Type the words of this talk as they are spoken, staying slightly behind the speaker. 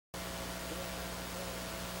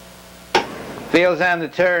Field's on the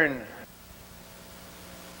turn.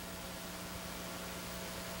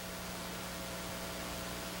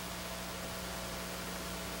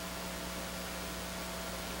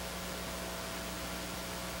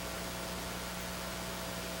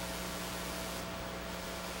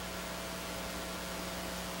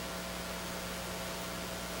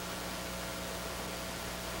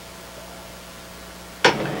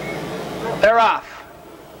 They're off.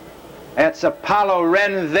 That's Apollo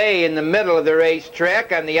RENVAEH in the middle of the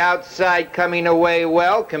racetrack. On the outside, coming away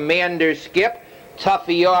well, Commander Skip.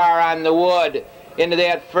 Tuffy R on the wood. Into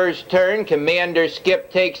that first turn, Commander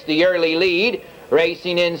Skip takes the early lead.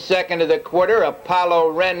 Racing in second of the quarter,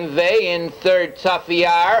 Apollo RENVAEH. In third, Tuffy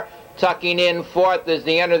R. Tucking in fourth as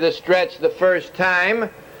they enter the stretch the first time.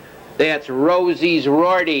 That's Rosie's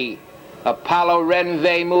Rorty. Apollo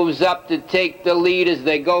RENVAEH moves up to take the lead as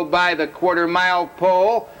they go by the quarter-mile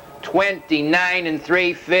pole. 29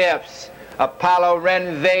 3/5. Apollo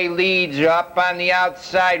RENVAEH leads up on the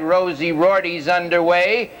outside. Rosie Rorty's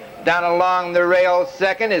underway. Down along the rail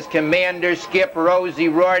second is Commander Skip. Rosie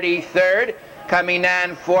Rorty third. Coming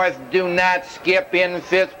on fourth, Do Not Skip. In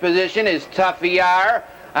fifth position is Tuffy R.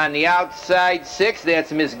 On the outside sixth,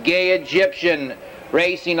 that's Miss Gay Egyptian.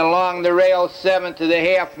 Racing along the rail seventh to the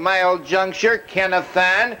half-mile juncture,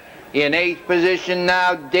 Kennethon. In eighth position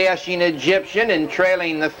now, Dashing Egyptian, and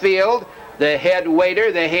trailing the field, the head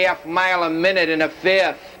waiter, the half-mile, 1 minute and a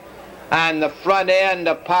fifth. On the front end,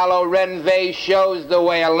 Apollo RENVAEH shows the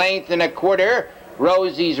way, 1 length and a quarter.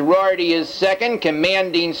 Rosie's Rorty is second,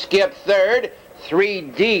 Commanding Skip third, 3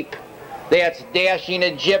 deep. That's Dashing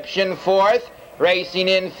Egyptian fourth. Racing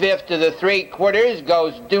in fifth to the 3/4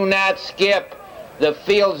 goes Do Not Skip. The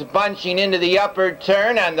field's bunching into the upper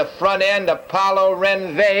turn. On the front end, Apollo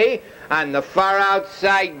RENVAEH. On the far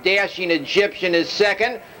outside, Dashing Egyptian is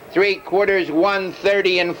second. 3/4,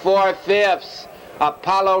 1:30 4/5.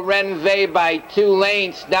 Apollo RENVAEH by 2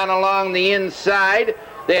 lengths down along the inside.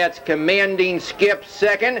 That's Commanding Skip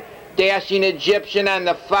second. Dashing Egyptian on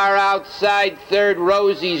the far outside third.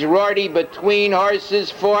 Rosie's Rorty between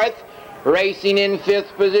horses fourth. Racing in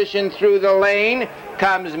fifth position through the lane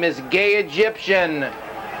comes Miss Gay Egyptian,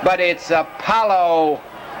 but it's Apollo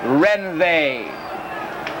RENVAEH.